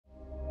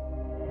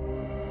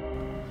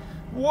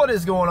What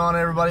is going on,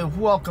 everybody?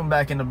 Welcome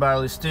back into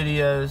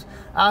ByerlyStudios.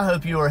 I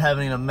hope you are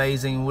having an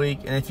amazing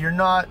week, and if you're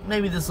not,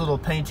 maybe this little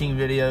painting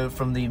video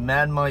from the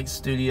Mad Mike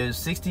Studios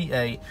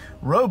 68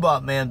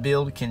 Robot Man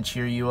build can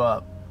cheer you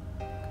up.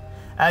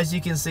 As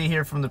you can see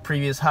here from the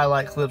previous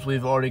highlight clips,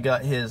 we've already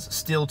got his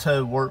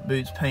steel-toe work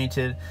boots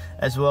painted,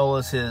 as well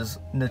as his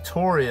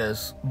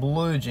notorious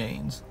blue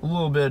jeans. A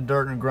little bit of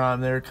dirt and grime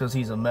there because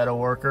he's a metal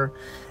worker.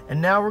 And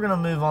now we're going to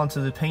move on to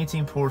the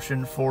painting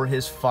portion for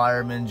his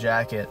Fireman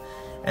jacket.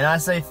 And I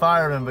say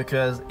Fireman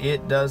because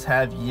it does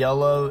have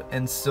yellow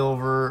and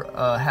silver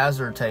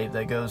hazard tape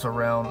that goes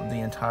around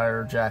the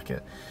entire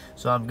jacket.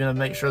 So I'm going to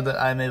make sure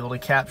that I'm able to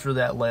capture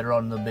that later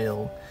on in the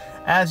build.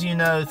 As you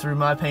know, through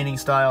my painting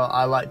style,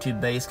 I like to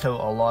base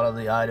coat a lot of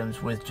the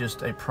items with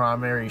just a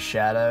primary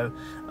shadow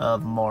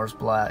of Mars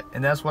Black.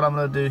 And that's what I'm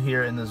going to do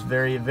here in this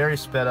very, very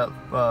sped up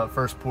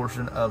first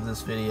portion of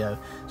this video.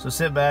 So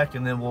sit back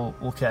and then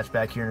we'll catch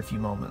back here in a few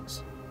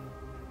moments.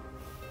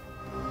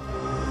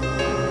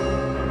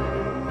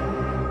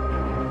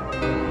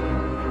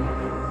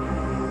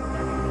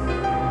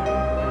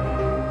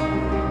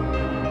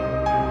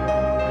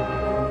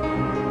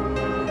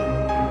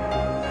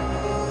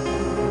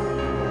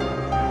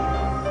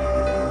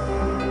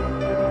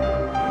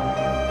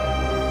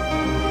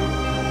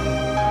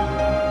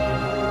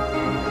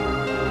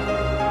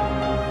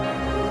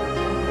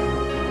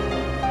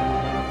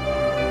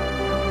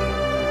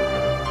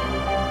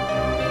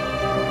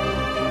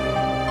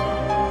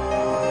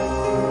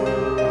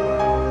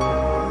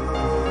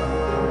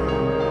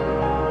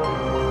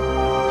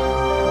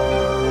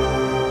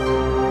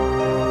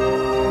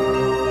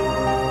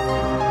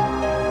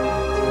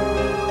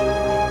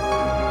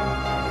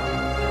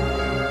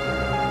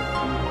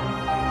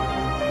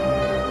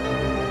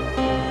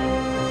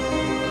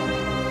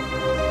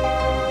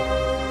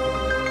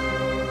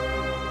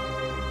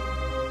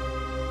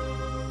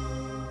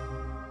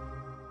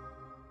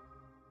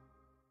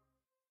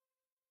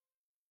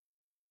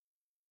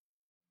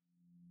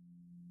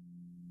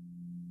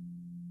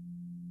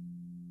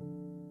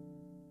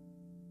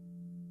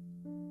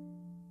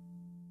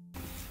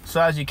 So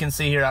as you can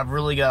see here, I've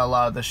really got a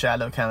lot of the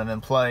shadow kind of in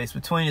place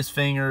between his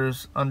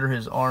fingers, under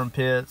his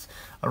armpits,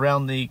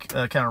 around the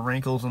kind of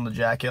wrinkles on the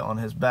jacket on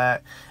his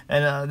back.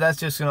 And that's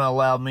just going to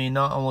allow me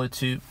not only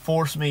to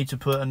force me to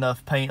put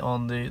enough paint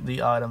on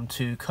the item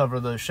to cover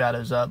those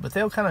shadows up, but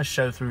they'll kind of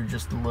show through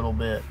just a little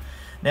bit.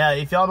 Now,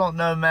 if y'all don't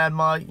know Mad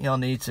Mike, y'all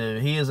need to.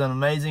 He is an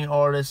amazing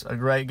artist, a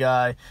great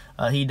guy.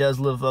 He does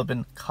live up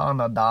in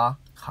Canada.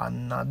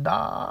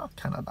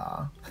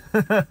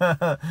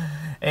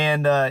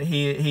 And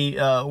he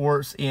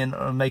works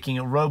in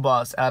making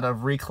robots out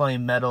of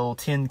reclaimed metal,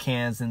 tin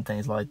cans, and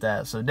things like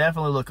that. So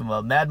definitely look him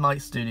up. Mad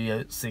Mike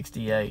Studio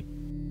 68.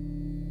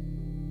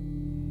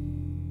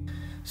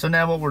 So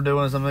now what we're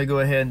doing is I'm going to go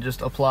ahead and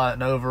just apply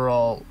an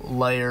overall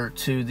layer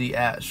to the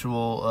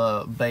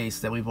actual base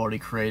that we've already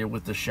created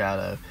with the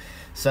shadow.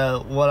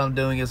 So what I'm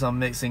doing is I'm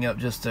mixing up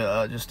just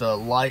a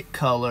light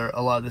color.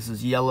 A lot of this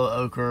is yellow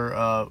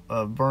ochre,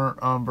 burnt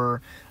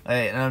umber,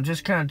 and I'm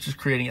just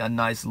creating a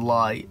nice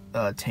light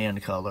tan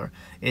color.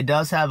 It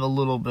does have a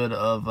little bit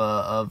of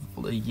a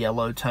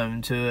yellow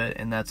tone to it,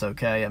 and that's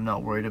okay. I'm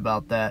not worried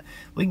about that.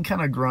 We can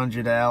kind of grunge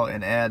it out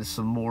and add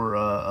some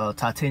more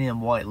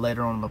titanium white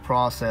later on in the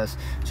process,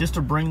 just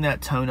to bring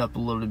that tone up a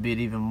little bit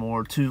even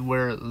more to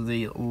where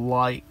the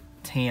light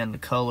tan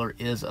color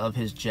is of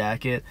his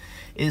jacket.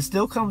 It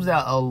still comes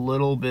out a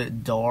little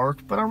bit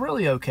dark, but I'm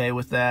really okay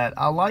with that.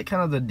 I like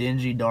kind of the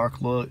dingy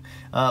dark look,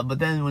 but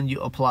then when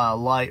you apply a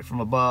light from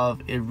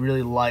above, it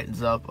really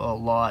lightens up a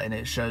lot and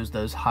it shows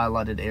those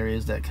highlighted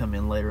areas that come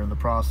in later in the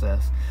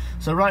process.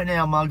 So right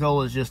now my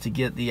goal is just to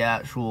get the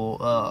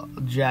actual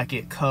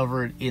jacket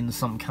covered in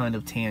some kind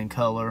of tan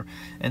color,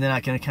 and then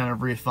I can kind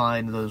of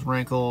refine those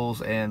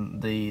wrinkles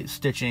and the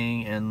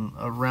stitching and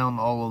around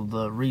all of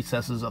the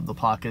recesses of the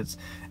pockets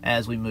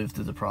as we move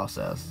through the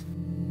process.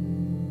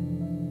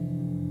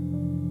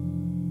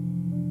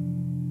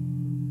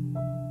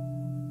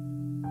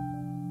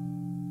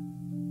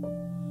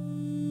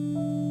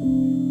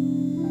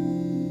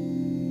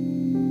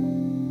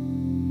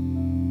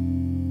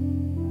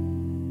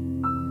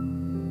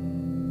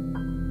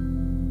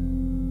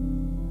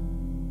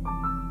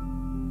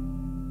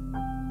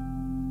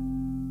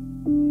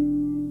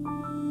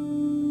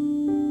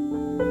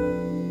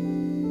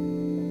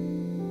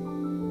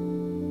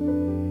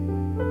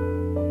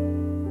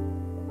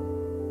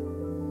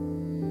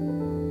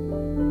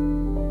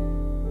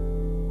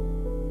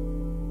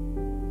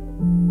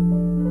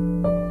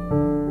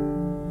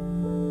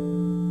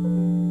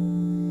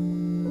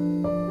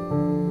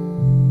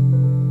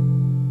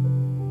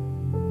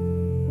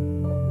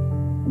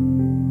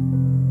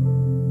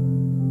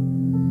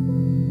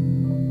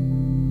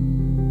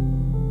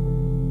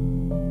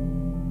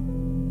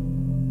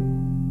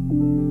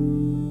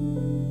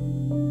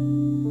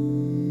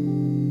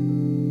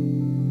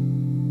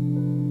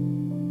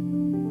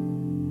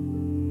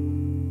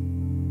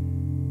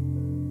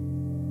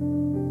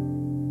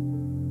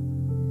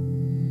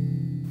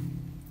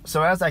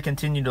 So as I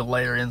continue to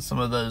layer in some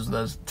of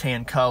those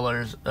tan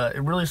colors,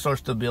 it really starts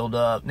to build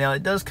up. Now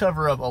it does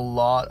cover up a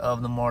lot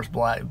of the Mars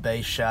Black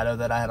base shadow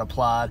that I had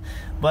applied,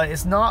 but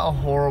it's not a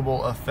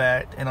horrible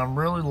effect, and I'm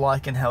really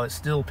liking how it's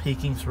still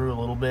peeking through a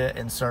little bit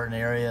in certain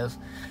areas.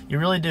 You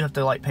really do have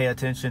to like pay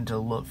attention to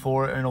look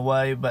for it in a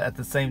way, but at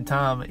the same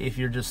time, if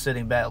you're just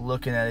sitting back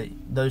looking at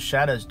it, those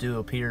shadows do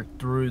appear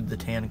through the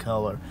tan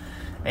color.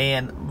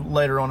 And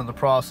later on in the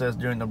process,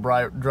 during the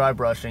dry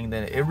brushing,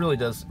 then it really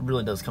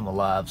does come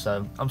alive.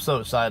 So I'm so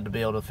excited to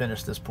be able to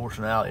finish this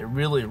portion out. It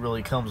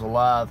really comes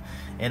alive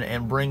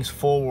and brings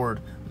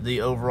forward the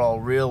overall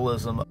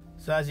realism.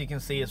 So as you can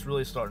see, it's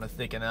really starting to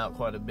thicken out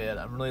quite a bit.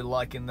 I'm really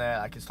liking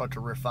that. I can start to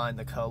refine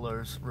the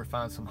colors,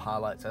 refine some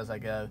highlights as I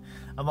go.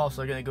 I'm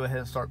also going to go ahead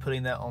and start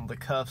putting that on the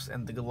cuffs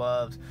and the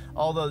gloves.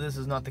 Although this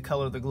is not the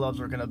color the gloves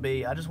are going to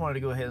be, I just wanted to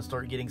go ahead and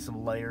start getting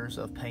some layers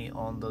of paint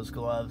on those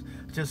gloves,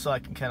 just so I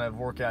can kind of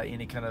work out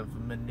any kind of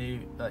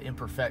minute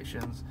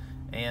imperfections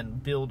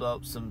and build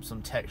up some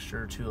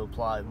texture to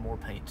apply more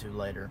paint to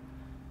later.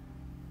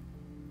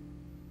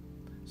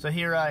 So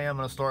here I am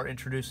going to start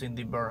introducing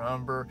the burnt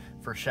umber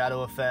for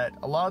shadow effect.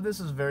 A lot of this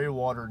is very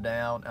watered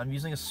down. I'm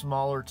using a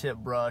smaller tip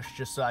brush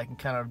just so I can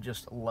kind of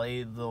just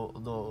lay the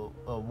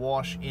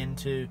wash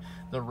into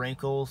the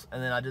wrinkles,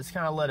 and then I just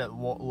kind of let it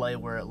lay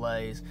where it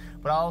lays.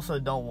 But I also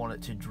don't want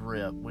it to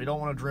drip. We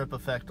don't want a drip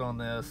effect on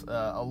this.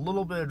 A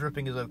little bit of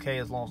dripping is okay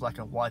as long as I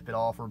can wipe it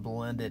off or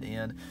blend it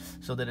in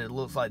so that it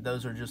looks like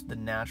those are just the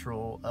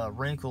natural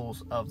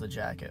wrinkles of the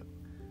jacket.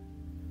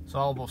 So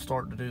I will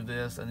start to do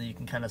this, and then you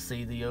can kind of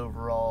see the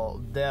overall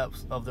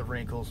depth of the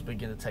wrinkles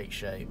begin to take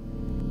shape.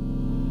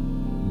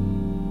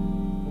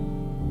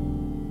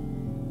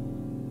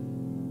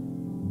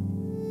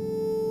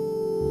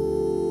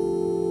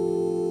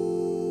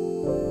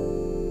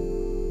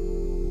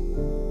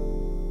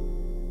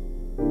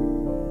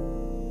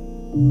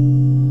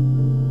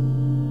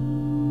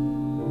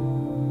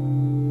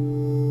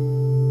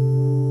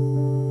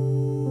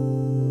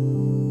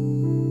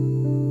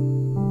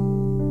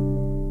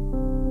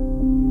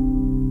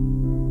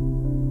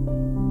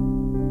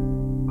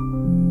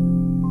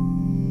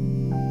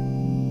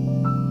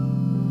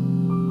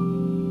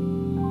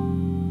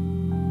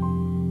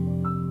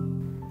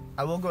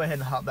 I will go ahead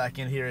and hop back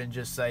in here and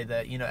just say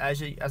that, you know, as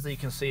you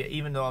can see,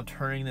 even though I'm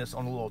turning this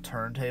on a little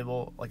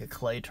turntable, like a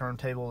clay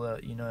turntable,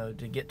 you know,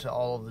 to get to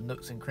all of the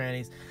nooks and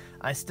crannies,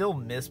 I still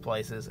miss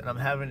places, and I'm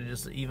having to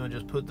just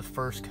put the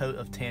first coat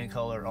of tan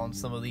color on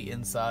some of the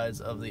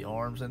insides of the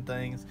arms and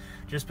things,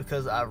 just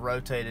because I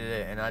rotated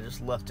it and I just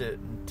left it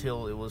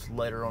until it was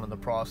later on in the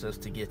process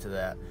to get to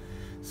that.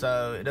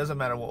 So it doesn't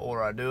matter what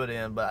order I do it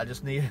in, but I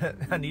just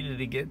needed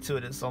to get to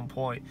it at some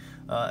point,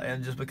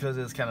 and just because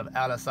it's kind of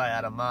out of sight,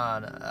 out of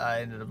mind,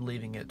 I ended up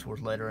leaving it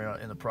towards later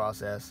in the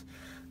process.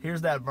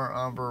 Here's that burnt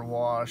umber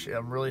wash.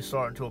 I'm really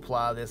starting to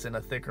apply this in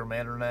a thicker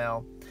manner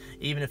now,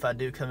 even if I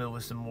do come in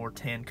with some more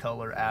tan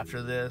color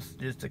after this,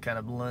 just to kind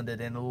of blend it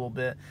in a little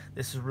bit.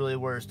 This is really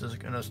where it's just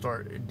going to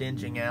start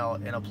dinging out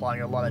and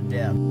applying a lot of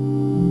depth.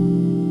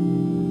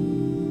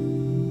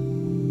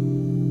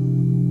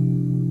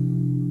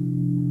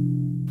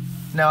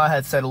 Now, I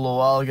had said a little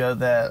while ago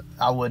that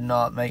I would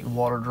not make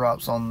water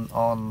drops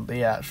on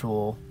the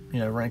actual, you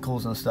know,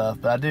 wrinkles and stuff,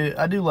 but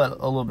I do let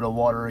a little bit of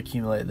water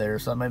accumulate there,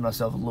 so I made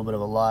myself a little bit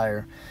of a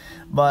liar.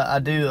 But I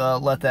do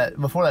let that,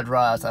 before that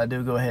dries, I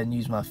do go ahead and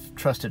use my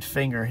trusted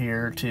finger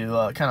here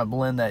to kind of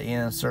blend that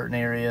in certain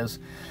areas.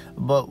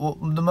 But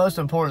the most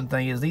important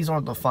thing is these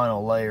aren't the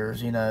final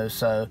layers, you know,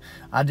 so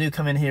I do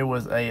come in here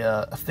with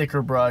a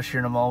thicker brush here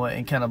in a moment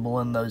and kind of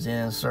blend those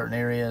in certain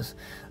areas,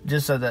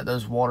 just so that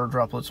those water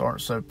droplets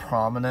aren't so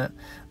prominent.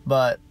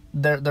 But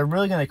they're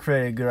really going to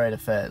create a great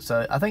effect.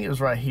 So I think it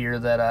was right here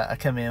that I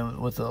come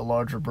in with a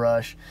larger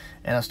brush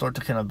and I start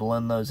to kind of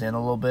blend those in a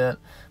little bit.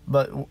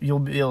 But you'll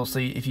be able to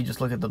see if you just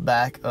look at the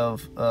back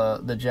of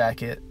the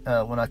jacket,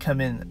 when I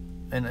come in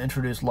and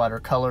introduce lighter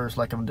colors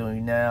like I'm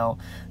doing now,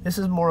 this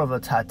is more of a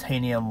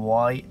titanium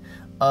white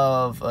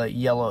of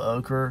yellow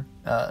ochre.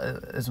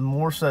 It's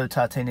more so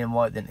titanium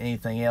white than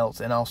anything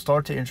else, and I'll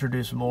start to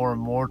introduce more and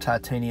more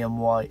titanium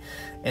white,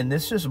 and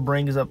this just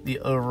brings up the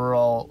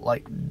overall,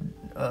 like,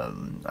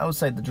 I would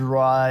say the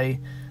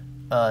dry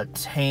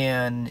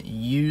tan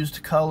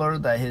used color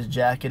that his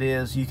jacket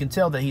is. You can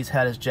tell that he's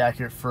had his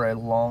jacket for a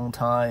long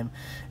time,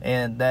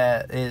 and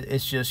that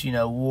it's just, you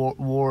know,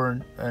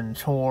 worn and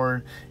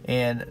torn,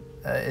 and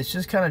it's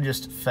just kind of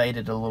just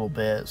faded a little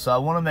bit. So I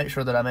want to make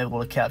sure that I'm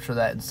able to capture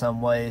that in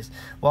some ways,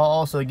 while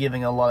also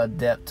giving a lot of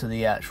depth to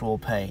the actual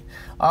paint.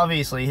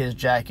 Obviously his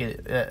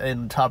jacket,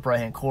 in the top right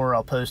hand corner,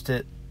 I'll post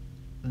it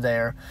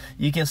there,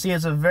 you can see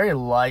it's a very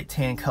light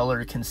tan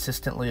color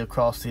consistently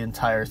across the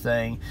entire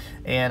thing,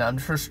 and I'm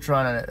just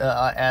trying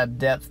to add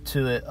depth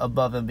to it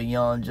above and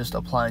beyond just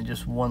applying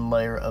just one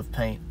layer of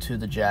paint to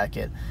the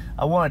jacket.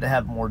 I wanted to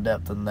have more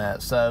depth than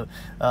that, so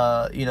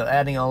you know,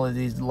 adding all of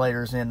these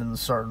layers in a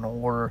certain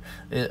order,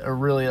 it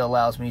really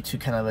allows me to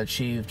kind of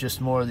achieve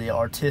just more of the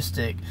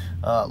artistic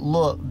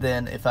look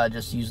than if I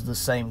just use the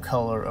same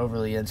color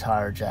over the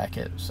entire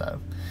jacket.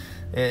 So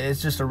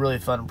it's just a really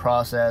fun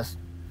process.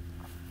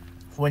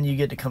 when you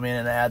get to come in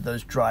and add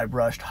those dry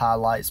brushed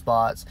highlight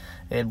spots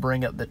and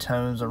bring up the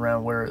tones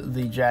around where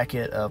the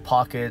jacket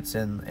pockets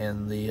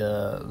and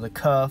the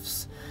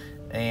cuffs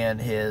and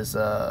his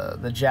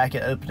the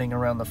jacket opening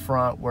around the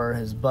front where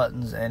his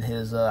buttons and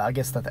his I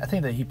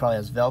think that he probably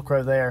has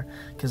Velcro there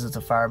because it's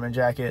a fireman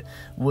jacket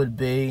would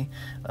be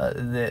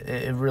that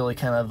it really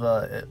kind of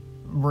it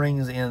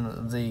brings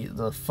in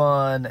the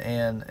fun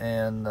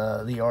and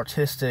the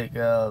artistic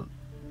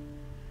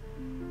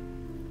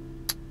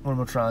what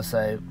am I trying to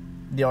say,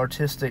 the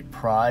artistic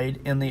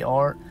pride in the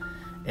art,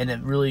 and it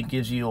really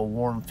gives you a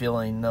warm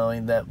feeling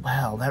knowing that,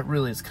 wow, that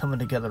really is coming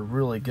together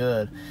really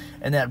good.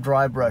 And that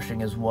dry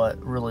brushing is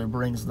what really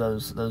brings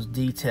those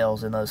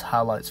details and those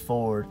highlights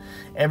forward.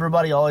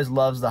 Everybody always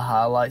loves the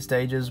highlight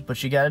stages,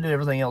 but you got to do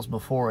everything else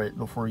before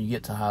you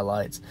get to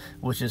highlights,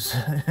 which is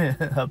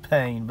a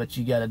pain, but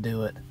you got to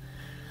do it.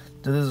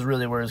 So this is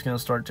really where it's going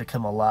to start to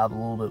come alive a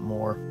little bit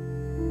more.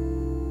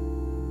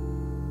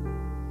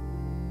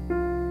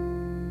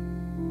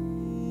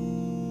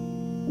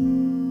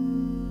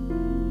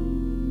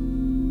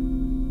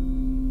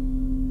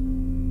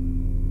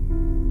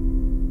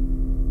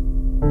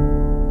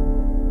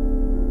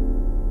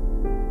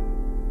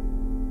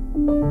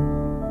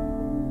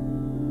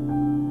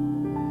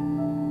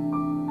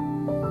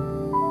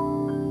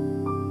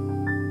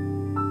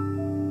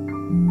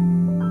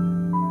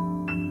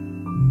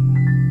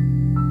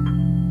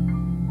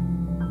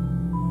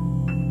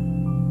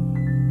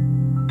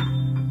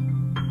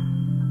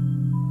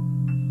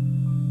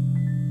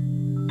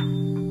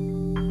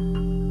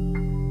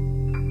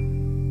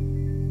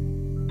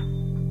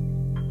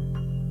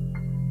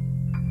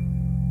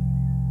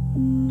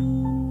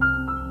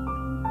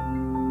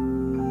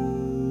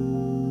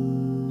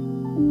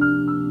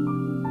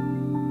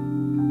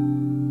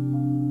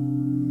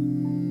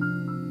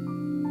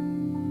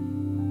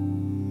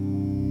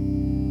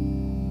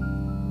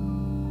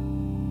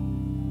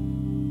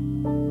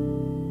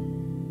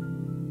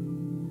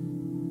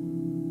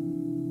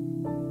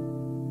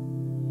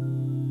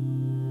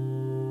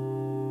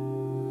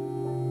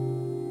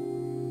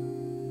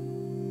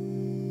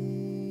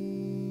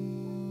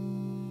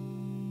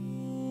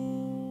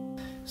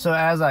 So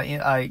as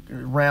I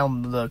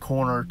round the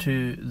corner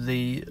to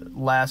the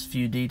last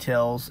few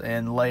details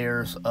and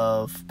layers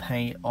of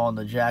paint on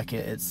the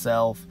jacket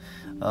itself,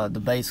 the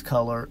base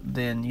color,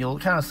 then you'll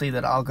kind of see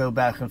that I'll go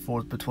back and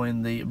forth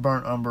between the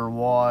burnt umber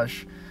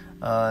wash.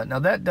 Now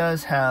that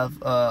does have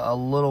a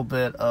little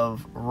bit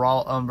of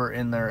raw umber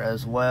in there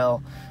as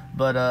well,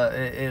 but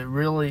it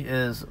really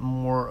is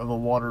more of a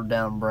watered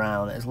down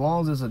brown. As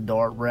long as it's a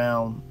dark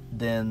brown,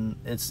 then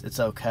it's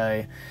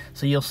okay.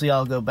 So you'll see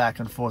I'll go back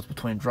and forth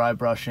between dry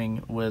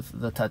brushing with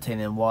the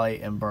titanium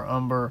white and burnt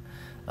umber,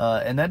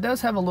 and that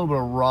does have a little bit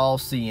of raw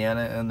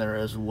sienna in there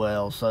as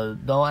well, so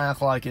don't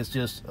act like it's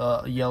just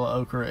yellow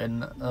ochre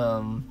and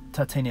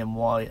titanium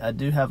white. I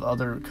do have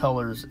other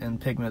colors and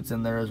pigments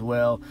in there as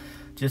well,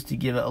 just to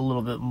give it a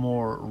little bit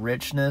more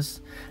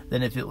richness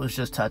than if it was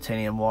just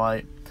titanium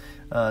white.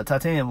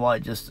 Titanium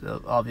white just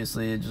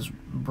obviously it just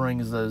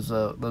brings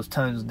those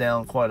tones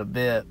down quite a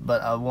bit,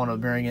 but I want to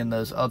bring in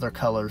those other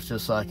colors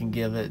just so I can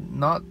give it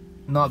not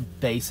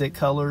basic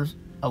colors.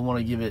 I want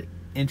to give it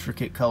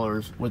intricate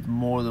colors with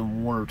more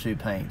than one or two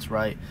paints,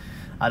 right?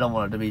 I don't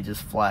want it to be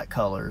just flat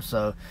colors,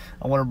 so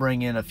I want to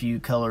bring in a few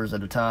colors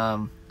at a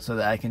time so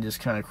that I can just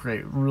kind of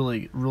create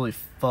really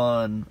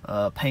fun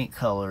paint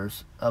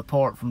colors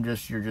apart from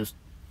just your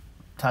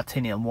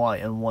titanium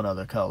white and one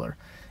other color,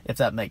 if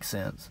that makes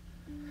sense.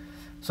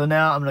 So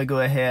now I'm going to go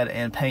ahead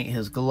and paint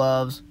his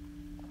gloves.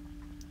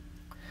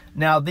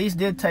 Now these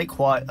did take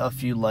quite a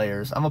few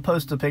layers. I'm going to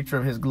post a picture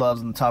of his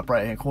gloves in the top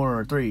right hand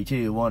corner. 3,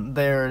 2, 1.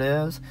 There it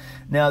is.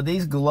 Now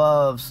these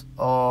gloves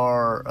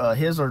are,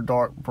 his are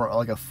dark,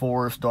 like a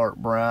forest dark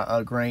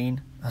brown,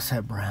 green. I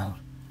said brown.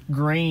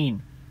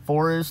 Green.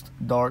 Forest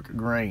dark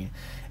green.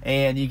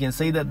 And you can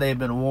see that they've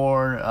been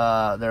worn.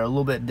 They're a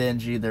little bit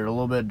dingy, they're a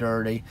little bit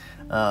dirty,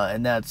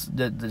 and that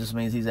just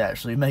means he's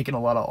actually making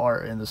a lot of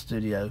art in the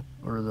studio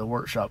or the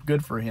workshop.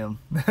 Good for him.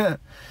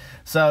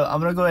 So I'm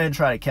going to go ahead and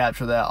try to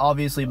capture that.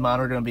 Obviously mine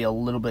are going to be a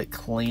little bit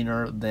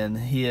cleaner than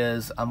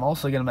his. I'm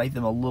also going to make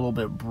them a little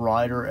bit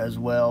brighter as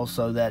well,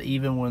 so that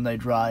even when they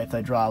dry, if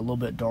they dry a little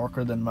bit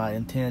darker than my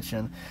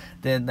intention,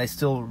 then they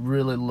still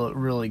really look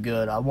really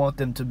good. I want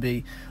them to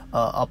be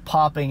a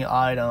popping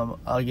item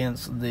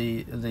against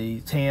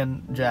the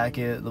tan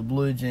jacket, the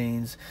blue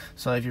jeans.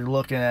 So if you're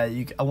looking at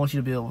it, I want you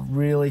to be able to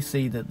really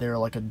see that they're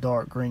like a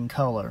dark green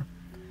color.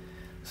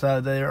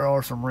 So there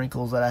are some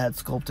wrinkles that I had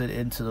sculpted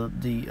into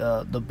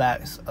the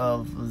backs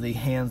of the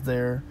hands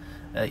there,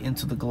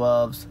 into the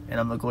gloves, and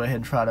I'm gonna go ahead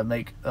and try to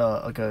make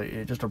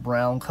just a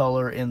brown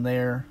color in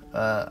there.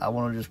 I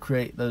want to just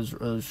create those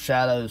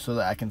shadows so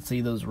that I can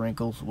see those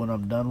wrinkles when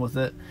I'm done with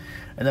it.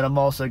 And then I'm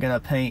also gonna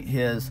paint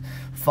his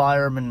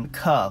fireman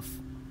cuff.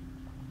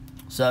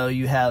 So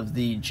you have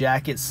the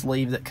jacket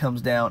sleeve that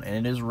comes down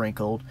and it is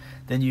wrinkled.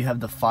 Then you have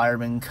the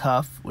fireman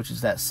cuff, which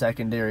is that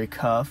secondary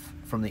cuff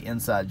from the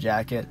inside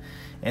jacket.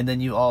 And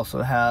then you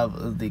also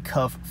have the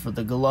cuff for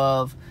the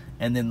glove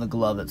and then the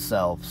glove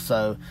itself.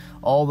 So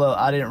although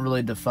I didn't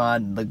really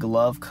define the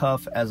glove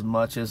cuff as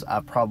much as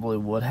I probably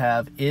would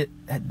have, it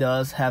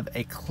does have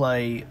a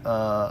clay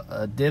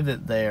a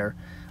divot there,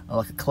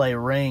 like a clay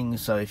ring.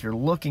 So if you're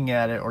looking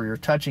at it or you're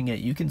touching it,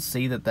 you can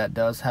see that that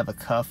does have a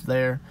cuff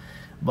there.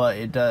 But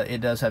it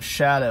does have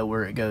shadow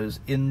where it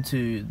goes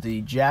into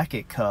the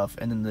jacket cuff,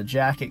 and then the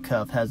jacket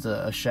cuff has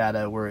a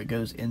shadow where it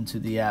goes into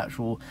the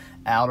actual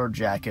outer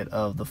jacket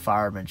of the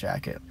fireman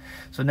jacket.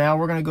 So now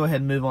we're going to go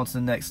ahead and move on to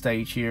the next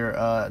stage here.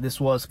 This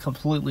was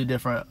completely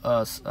different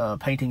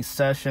painting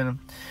session,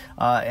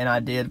 and I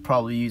did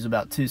probably use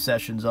about 2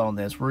 sessions on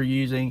this. We're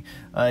using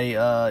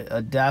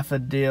a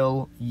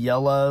daffodil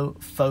yellow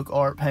folk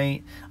art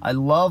paint. I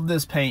love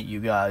this paint,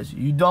 you guys.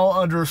 You don't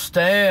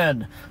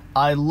understand.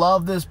 I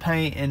love this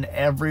paint in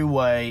every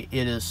way.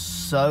 It is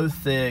so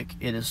thick,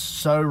 it is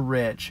so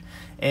rich,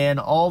 and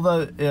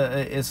although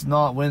it's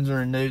not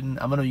Winsor & Newton,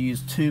 I'm going to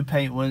use 2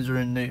 paint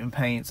Winsor & Newton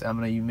paints. I'm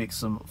going to mix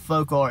some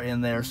folk art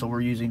in there, so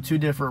we're using 2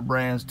 different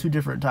brands, 2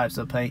 different types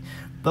of paint,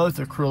 both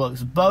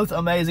acrylics, both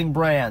amazing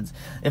brands.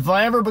 If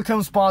I ever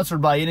become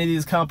sponsored by any of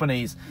these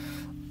companies,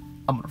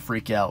 I'm going to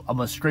freak out. I'm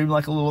going to scream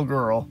like a little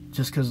girl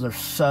just because they're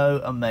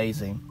so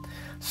amazing.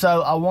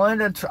 So I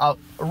wanted to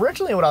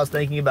originally what I was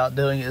thinking about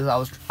doing is I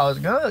was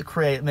going to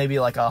create maybe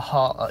like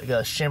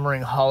a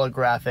shimmering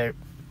holographic,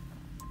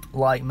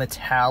 like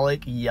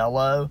metallic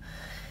yellow,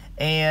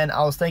 and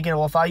I was thinking,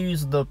 well, if I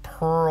use the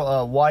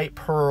white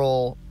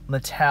pearl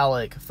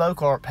metallic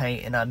folk art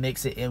paint and I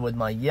mix it in with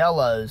my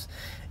yellows,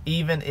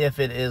 even if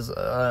it is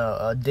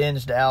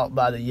dinged out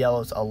by the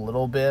yellows a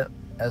little bit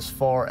as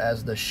far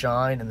as the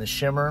shine and the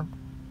shimmer,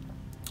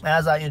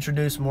 as I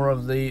introduce more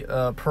of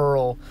the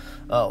pearl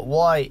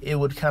white, it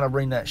would kind of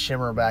bring that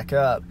shimmer back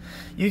up.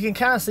 You can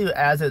kind of see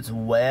as it's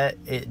wet,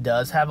 it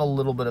does have a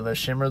little bit of a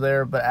shimmer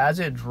there, but as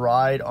it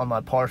dried on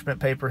my parchment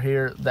paper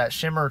here, that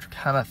shimmer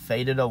kind of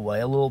faded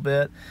away a little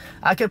bit.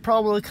 I could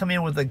probably come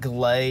in with a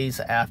glaze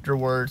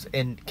afterwards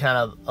and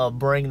kind of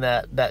bring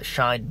that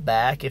shine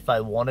back if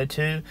I wanted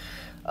to.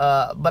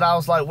 But I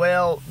was like,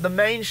 well, the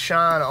main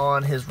shine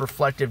on his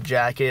reflective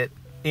jacket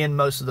in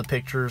most of the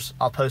pictures,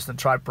 I'll post in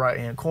the top right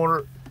hand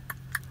corner.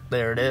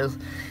 There it is.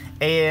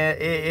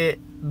 And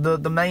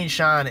the main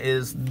shine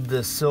is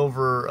the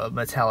silver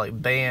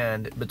metallic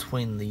band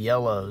between the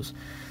yellows.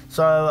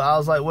 So I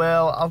was like,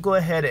 well, I'll go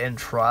ahead and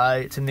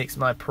try to mix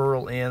my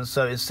pearl in.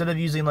 So instead of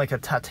using like a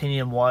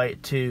titanium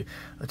white to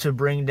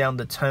bring down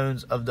the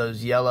tones of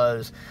those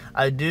yellows,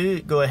 I do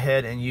go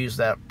ahead and use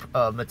that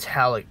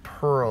metallic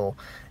pearl.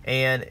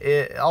 And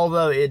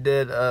although it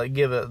did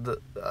give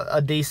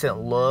a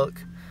decent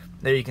look,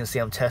 there you can see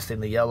I'm testing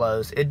the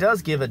yellows. It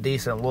does give a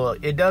decent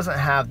look. It doesn't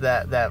have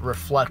that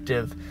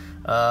reflective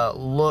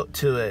look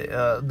to it.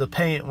 The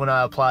paint, when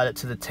I applied it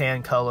to the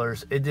tan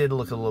colors, it did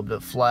look a little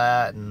bit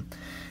flat,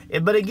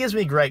 but it gives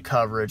me great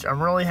coverage.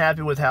 I'm really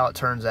happy with how it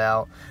turns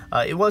out.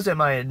 It wasn't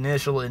my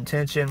initial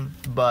intention,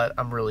 but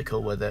I'm really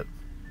cool with it.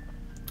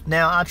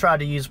 Now, I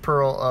tried to use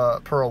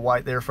pearl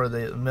white there for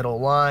the middle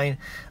line.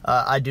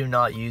 I do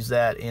not use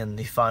that in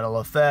the final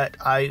effect.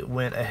 I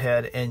went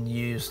ahead and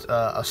used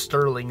a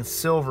sterling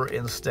silver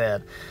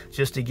instead,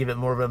 just to give it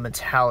more of a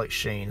metallic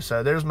sheen.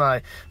 So there's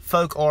my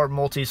folk art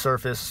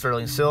multi-surface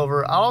sterling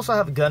silver. I also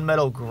have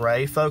gunmetal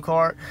gray folk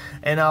art,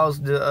 and I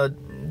was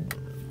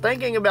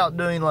thinking about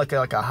doing like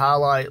a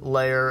highlight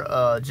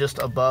layer just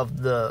above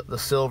the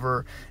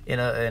silver in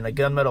a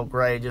gunmetal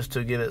gray, just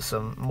to give it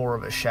some more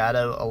of a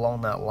shadow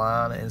along that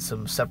line and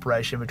some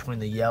separation between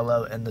the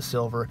yellow and the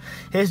silver.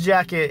 His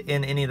jacket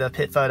in any of the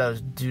pit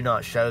photos do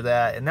not show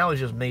that, and that was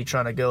just me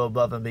trying to go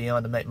above and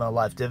beyond to make my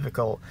life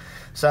difficult.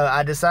 So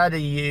I decided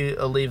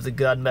to leave the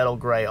gunmetal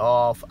gray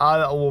off.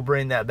 I will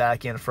bring that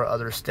back in for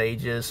other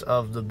stages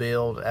of the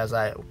build as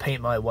I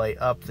paint my way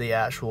up the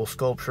actual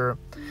sculpture.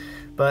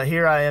 But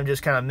here I am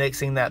just kind of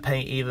mixing that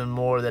paint even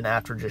more than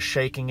after just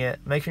shaking it,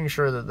 making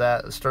sure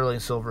that sterling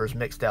silver is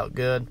mixed out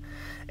good.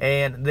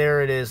 And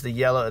there it is, the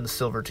yellow and the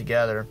silver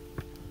together.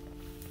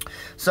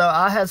 So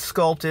I had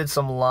sculpted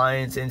some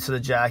lines into the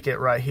jacket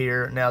right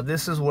here. Now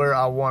this is where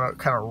I want to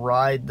kind of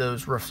ride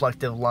those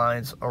reflective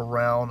lines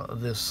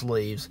around the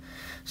sleeves.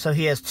 So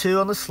he has 2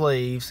 on the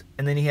sleeves,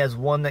 and then he has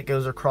 1 that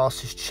goes across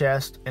his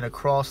chest and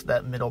across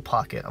that middle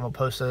pocket. I'm going to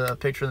post a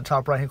picture in the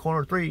top right hand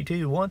corner. 3,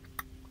 2, 1.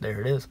 There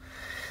it is.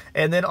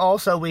 And then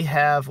also we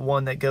have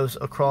 1 that goes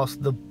across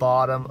the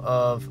bottom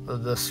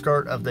of the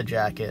skirt of the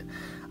jacket.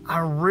 I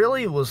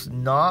really was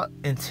not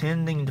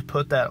intending to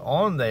put that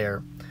on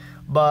there,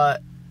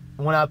 but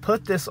when I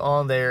put this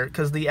on there,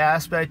 because the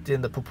aspect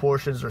and the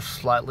proportions are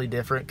slightly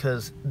different,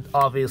 because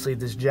obviously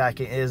this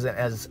jacket isn't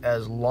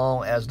as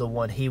long as the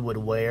one he would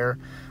wear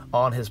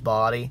on his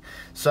body,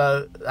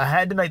 so I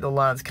had to make the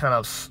lines kind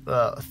of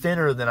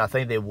thinner than I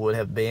think they would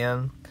have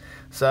been.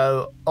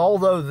 So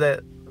although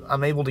that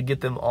I'm able to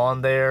get them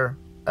on there,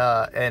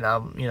 and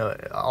I'm,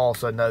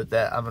 also note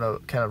that I'm going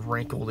to kind of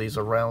wrinkle these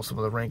around some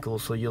of the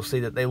wrinkles, so you'll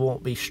see that they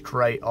won't be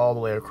straight all the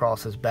way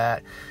across his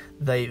back.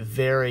 They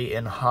vary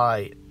in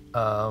height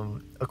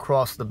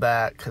across the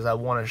back, because I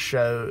want to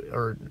show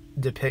or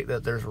depict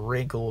that there's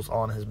wrinkles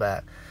on his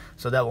back.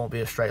 so that won't be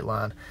a straight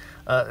line.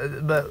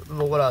 But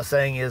what I was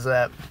saying is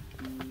that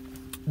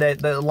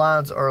the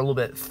lines are a little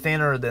bit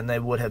thinner than they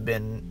would have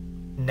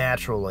been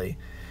naturally,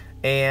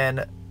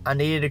 and I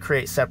needed to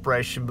create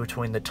separation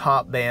between the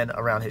top band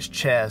around his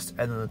chest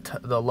and then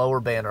the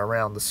lower band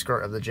around the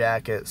skirt of the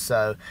jacket.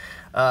 So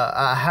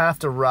I have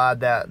to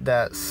ride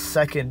that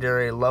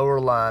secondary lower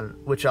line,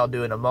 which I'll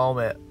do in a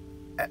moment,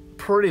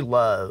 pretty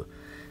low,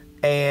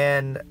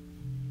 and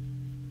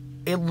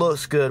it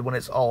looks good when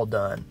it's all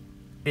done.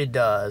 It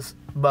does.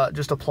 But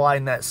just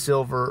applying that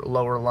silver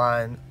lower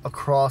line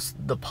across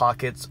the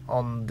pockets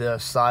on the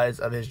sides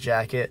of his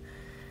jacket,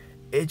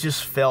 it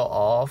just fell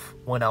off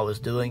when I was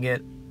doing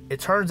it. It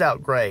turns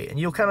out great, and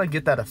you'll kind of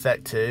get that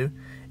effect too.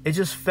 It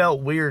just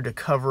felt weird to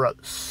cover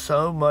up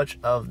so much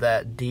of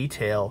that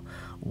detail,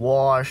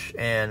 wash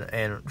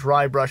and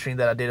dry brushing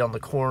that I did on the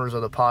corners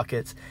of the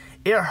pockets.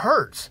 It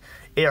hurts.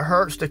 It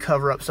hurts to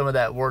cover up some of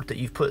that work that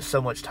you've put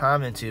so much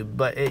time into,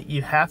 but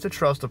you have to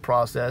trust the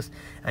process,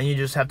 and you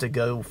just have to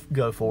go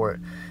for it.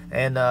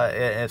 And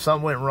if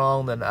something went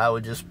wrong, then I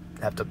would just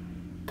have to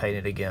paint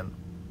it again.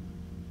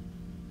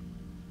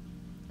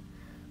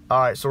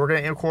 Alright, so we're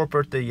going to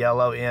incorporate the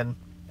yellow in.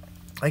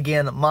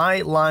 Again,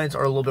 my lines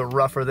are a little bit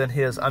rougher than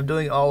his. I'm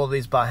doing all of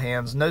these by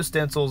hands. No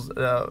stencils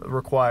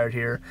required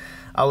here.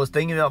 I was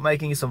thinking about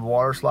making some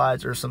water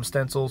slides or some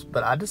stencils,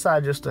 but I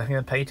decided just to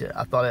hand paint it.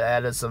 I thought it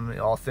added some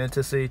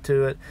authenticity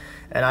to it,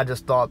 and I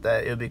just thought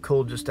that it would be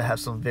cool just to have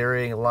some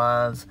varying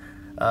lines,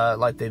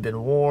 like they've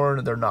been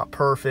worn. They're not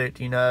perfect,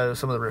 you know.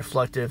 Some of the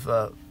reflective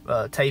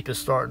tape is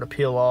starting to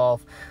peel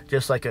off,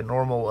 just like a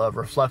normal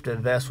reflective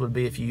vest would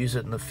be if you use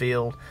it in the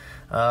field.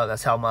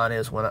 That's how mine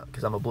is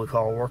because I'm a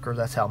blue-collar worker.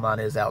 That's how mine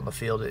is out in the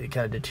field. It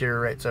kind of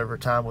deteriorates over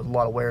time with a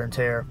lot of wear and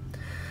tear.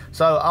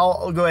 So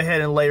I'll go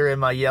ahead and layer in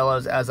my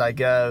yellows as I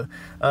go.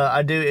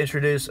 I do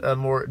introduce a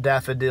more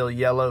daffodil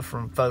yellow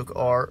from Folk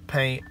Art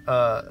paint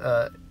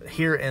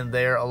here and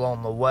there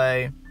along the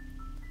way.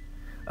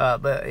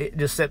 But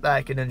just sit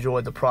back and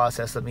enjoy the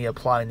process of me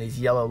applying these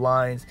yellow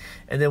lines.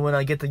 And then when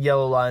I get the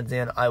yellow lines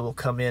in, I will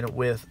come in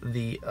with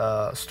the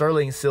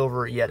sterling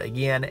silver yet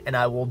again, and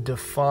I will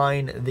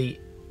define the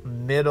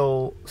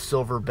middle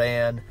silver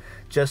band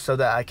just so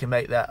that I can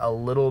make that a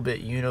little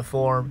bit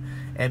uniform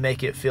and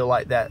make it feel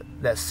like that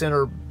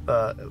center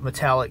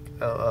metallic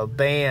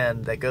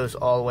band that goes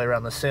all the way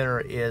around the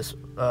center is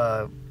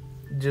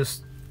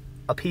just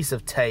a piece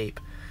of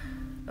tape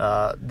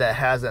that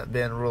hasn't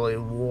been really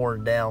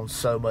worn down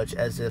so much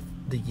as if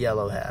the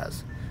yellow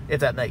has,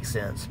 if that makes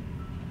sense.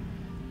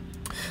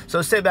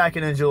 So sit back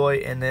and enjoy,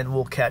 and then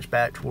we'll catch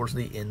back towards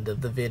the end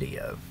of the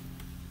video.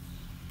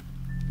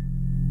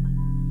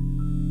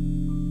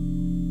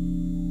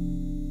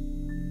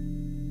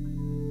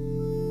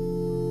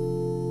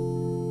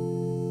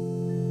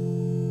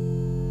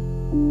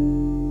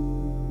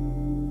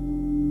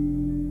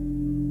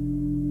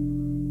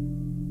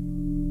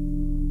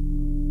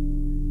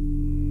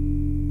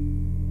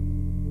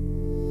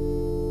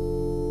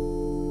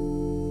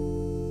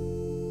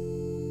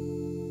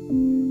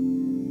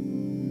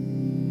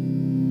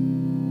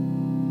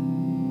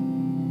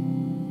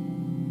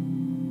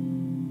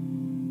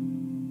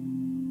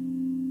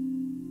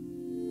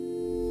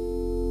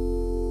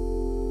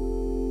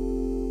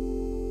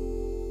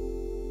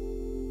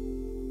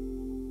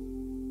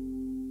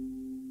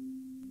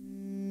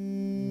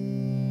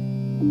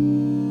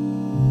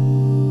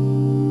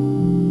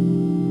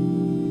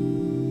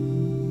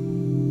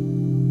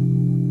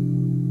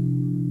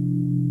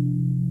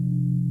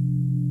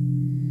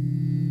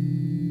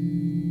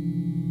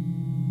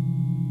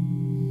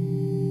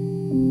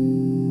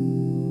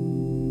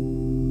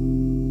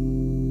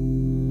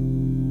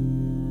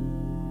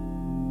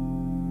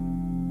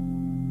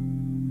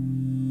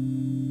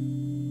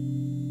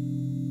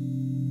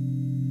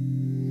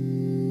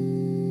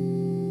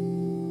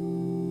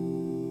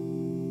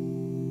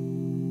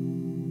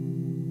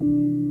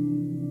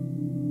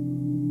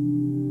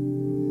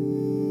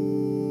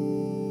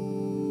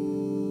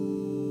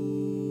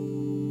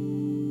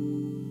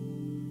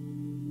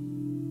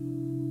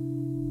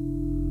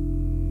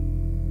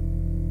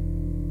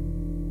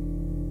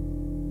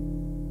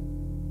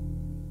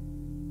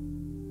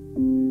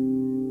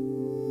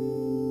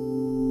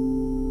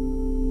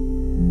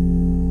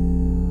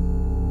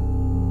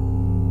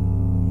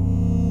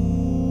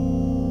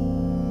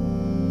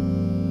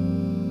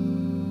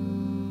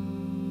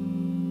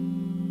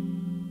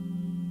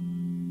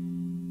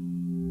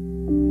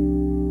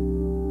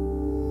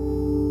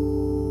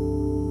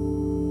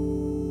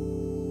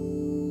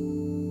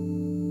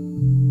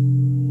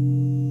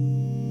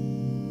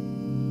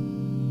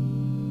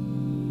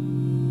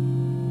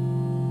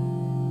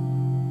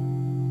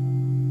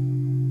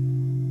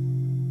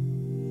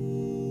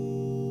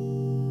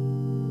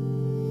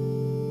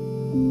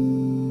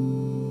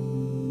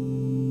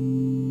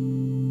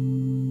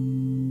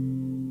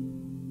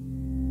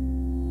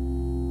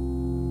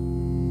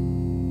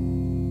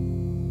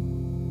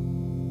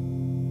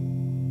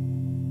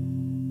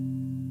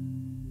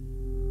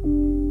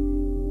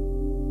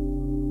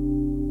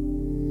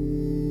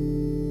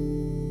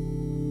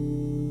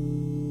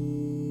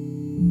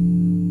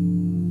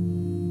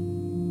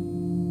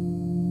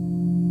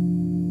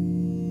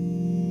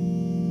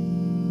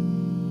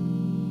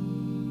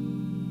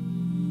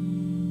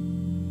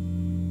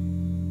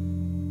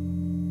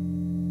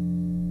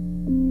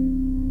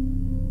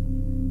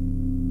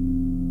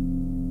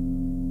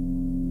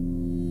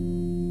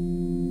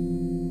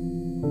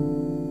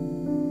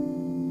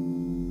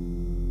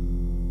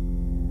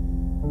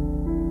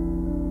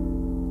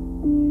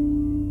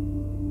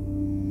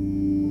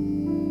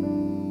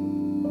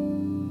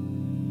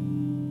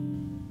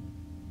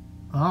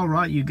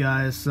 Alright, you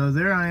guys, so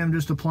there I am,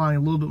 just applying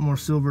a little bit more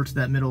silver to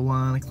that middle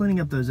line,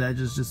 cleaning up those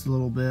edges just a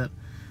little bit,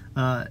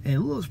 and it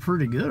looks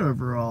pretty good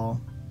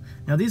overall.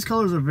 Now these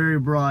colors are very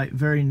bright,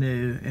 very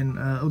new, and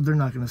they're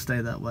not going to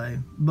stay that way,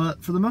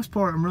 but for the most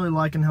part I'm really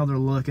liking how they're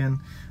looking.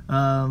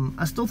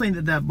 I still think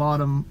that that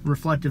bottom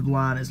reflective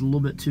line is a little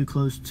bit too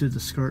close to the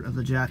skirt of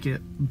the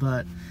jacket,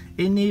 but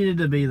it needed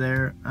to be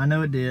there. I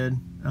know it did.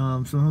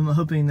 So I'm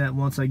hoping that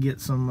once I get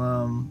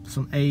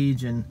some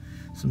age and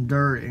some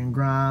dirt and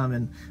grime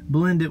and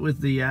blend it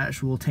with the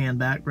actual tan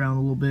background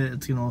a little bit,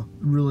 it's gonna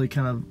really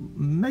kind of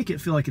make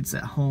it feel like it's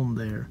at home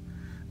there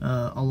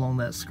along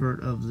that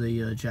skirt of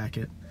the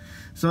jacket.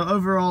 So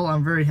overall,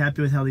 I'm very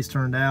happy with how these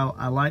turned out.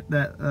 I like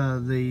that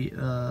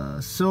the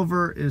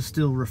silver is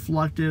still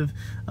reflective,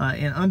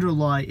 and under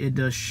light it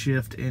does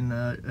shift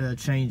and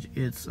change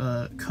its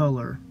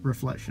color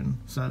reflection.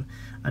 So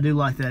I do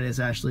like that it's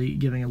actually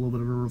giving a little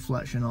bit of a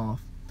reflection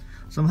off.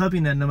 So I'm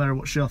hoping that no matter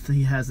what shelf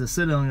he has this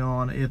sitting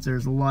on, if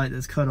there's a light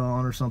that's cut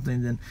on or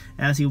something, then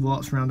as he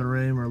walks around the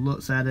room or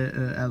looks at it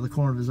out of the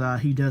corner of his eye,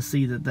 he does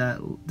see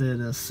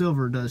that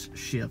silver does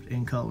shift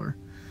in color.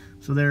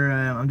 So there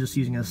I'm just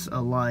using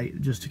a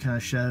light just to kind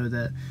of show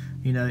that,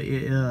 you know,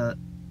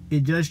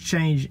 it does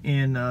change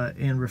in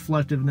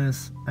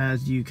reflectiveness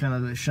as you kind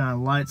of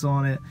shine lights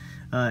on it,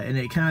 and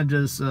it kind of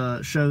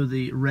does show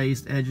the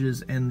raised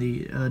edges and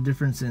the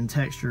difference in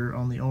texture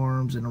on the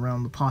arms and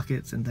around the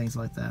pockets and things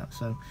like that.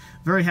 So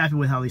very happy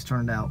with how these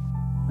turned out.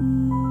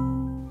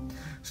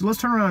 So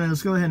let's turn around and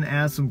let's go ahead and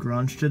add some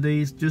grunge to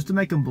these, just to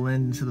make them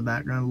blend into the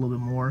background a little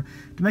bit more,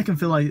 to make them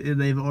feel like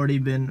they've already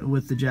been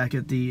with the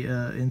jacket the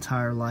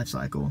entire life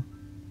cycle.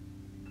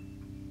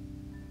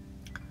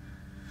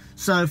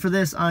 So for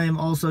this, I am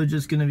also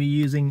just going to be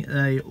using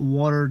a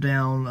watered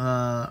down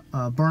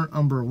burnt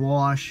umber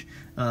wash,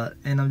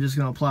 and I'm just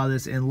going to apply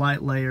this in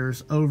light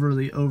layers over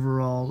the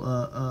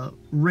overall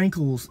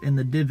wrinkles in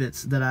the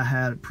divots that I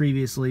had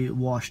previously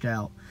washed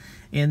out.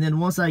 And then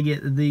once I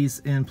get these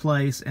in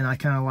place and I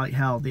kind of like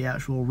how the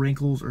actual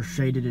wrinkles are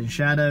shaded and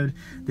shadowed,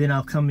 then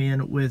I'll come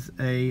in with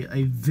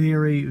a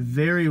very,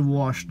 very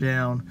washed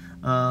down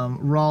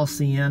raw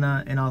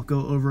sienna, and I'll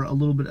go over a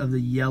little bit of the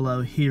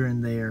yellow here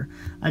and there.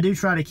 I do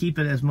try to keep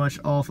it as much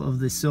off of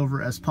the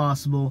silver as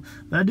possible,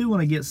 but I do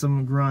want to get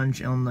some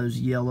grunge on those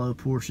yellow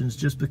portions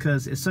just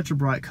because it's such a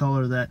bright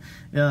color that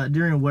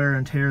during wear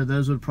and tear,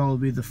 those would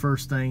probably be the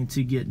first thing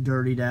to get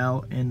dirtied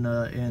out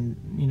and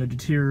you know,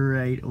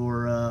 deteriorate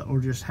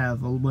or just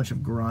have a bunch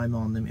of grime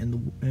on them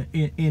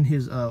in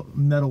his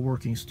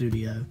metalworking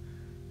studio.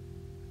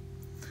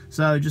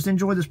 So just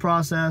enjoy this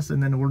process,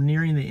 and then we're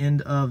nearing the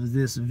end of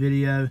this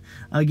video.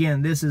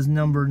 Again, this is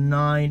number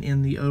 9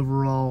 in the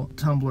overall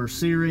Tumbler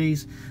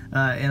series,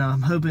 and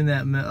I'm hoping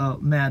that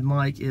Mad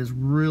Mike is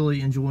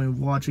really enjoying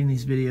watching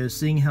these videos,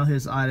 seeing how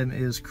his item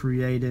is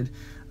created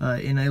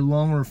in a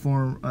longer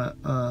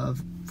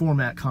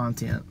format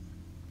content.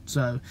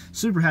 So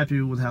super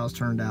happy with how it's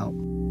turned out.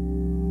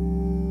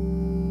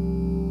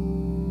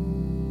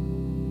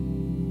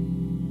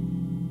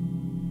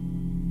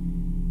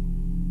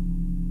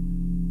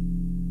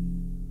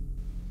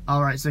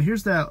 Alright, so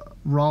here's that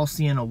raw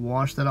sienna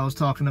wash that I was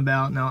talking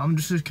about. Now I'm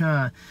just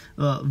kind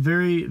of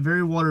very,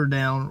 very watered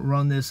down,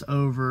 run this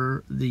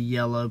over the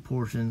yellow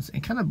portions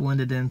and kind of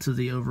blend it into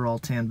the overall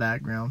tan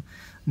background.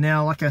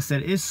 Now, like I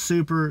said, it's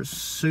super,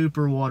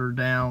 super watered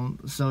down,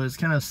 so it's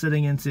kind of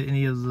sitting into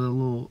any of the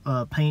little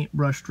paint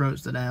brush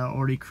strokes that I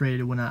already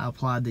created when I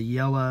applied the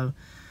yellow.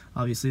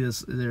 Obviously,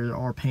 there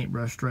are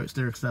paintbrush strokes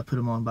there because I put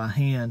them on by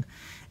hand,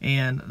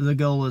 and the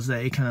goal is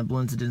that it kind of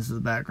blends it into the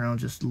background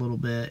just a little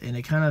bit, and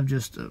it kind of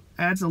just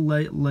adds a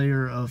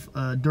layer of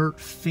dirt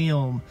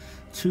film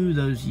to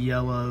those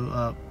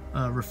yellow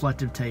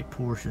reflective tape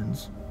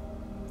portions.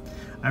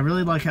 I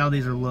really like how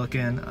these are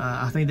looking.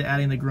 I think that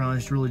adding the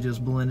grunge really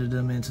just blended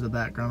them into the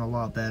background a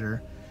lot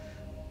better.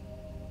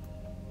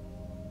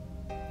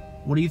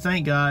 What do you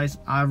think, guys?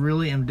 I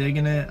really am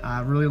digging it. I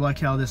really like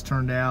how this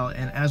turned out,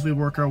 and as we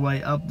work our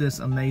way up this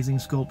amazing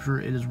sculpture,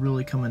 it is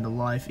really coming to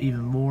life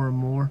even more and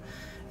more,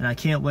 and I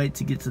can't wait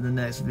to get to the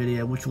next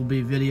video, which will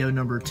be video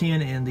number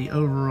 10 in the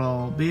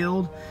overall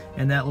build,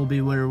 and that will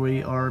be where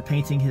we are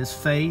painting his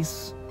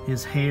face,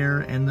 his hair,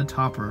 and the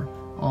topper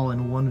all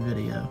in one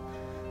video.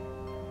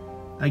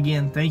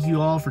 Again, thank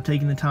you all for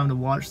taking the time to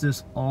watch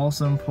this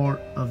awesome part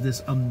of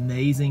this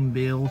amazing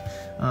build.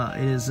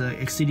 It is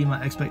exceeding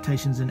my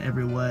expectations in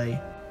every way.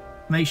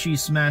 Make sure you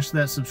smash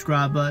that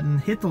subscribe button,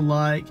 hit the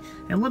like,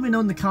 and let me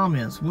know in the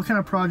comments what kind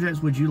of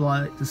projects would you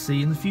like to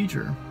see in the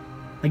future.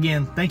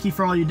 Again, thank you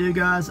for all you do,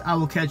 guys. I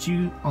will catch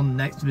you on the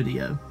next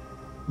video.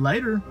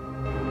 Later.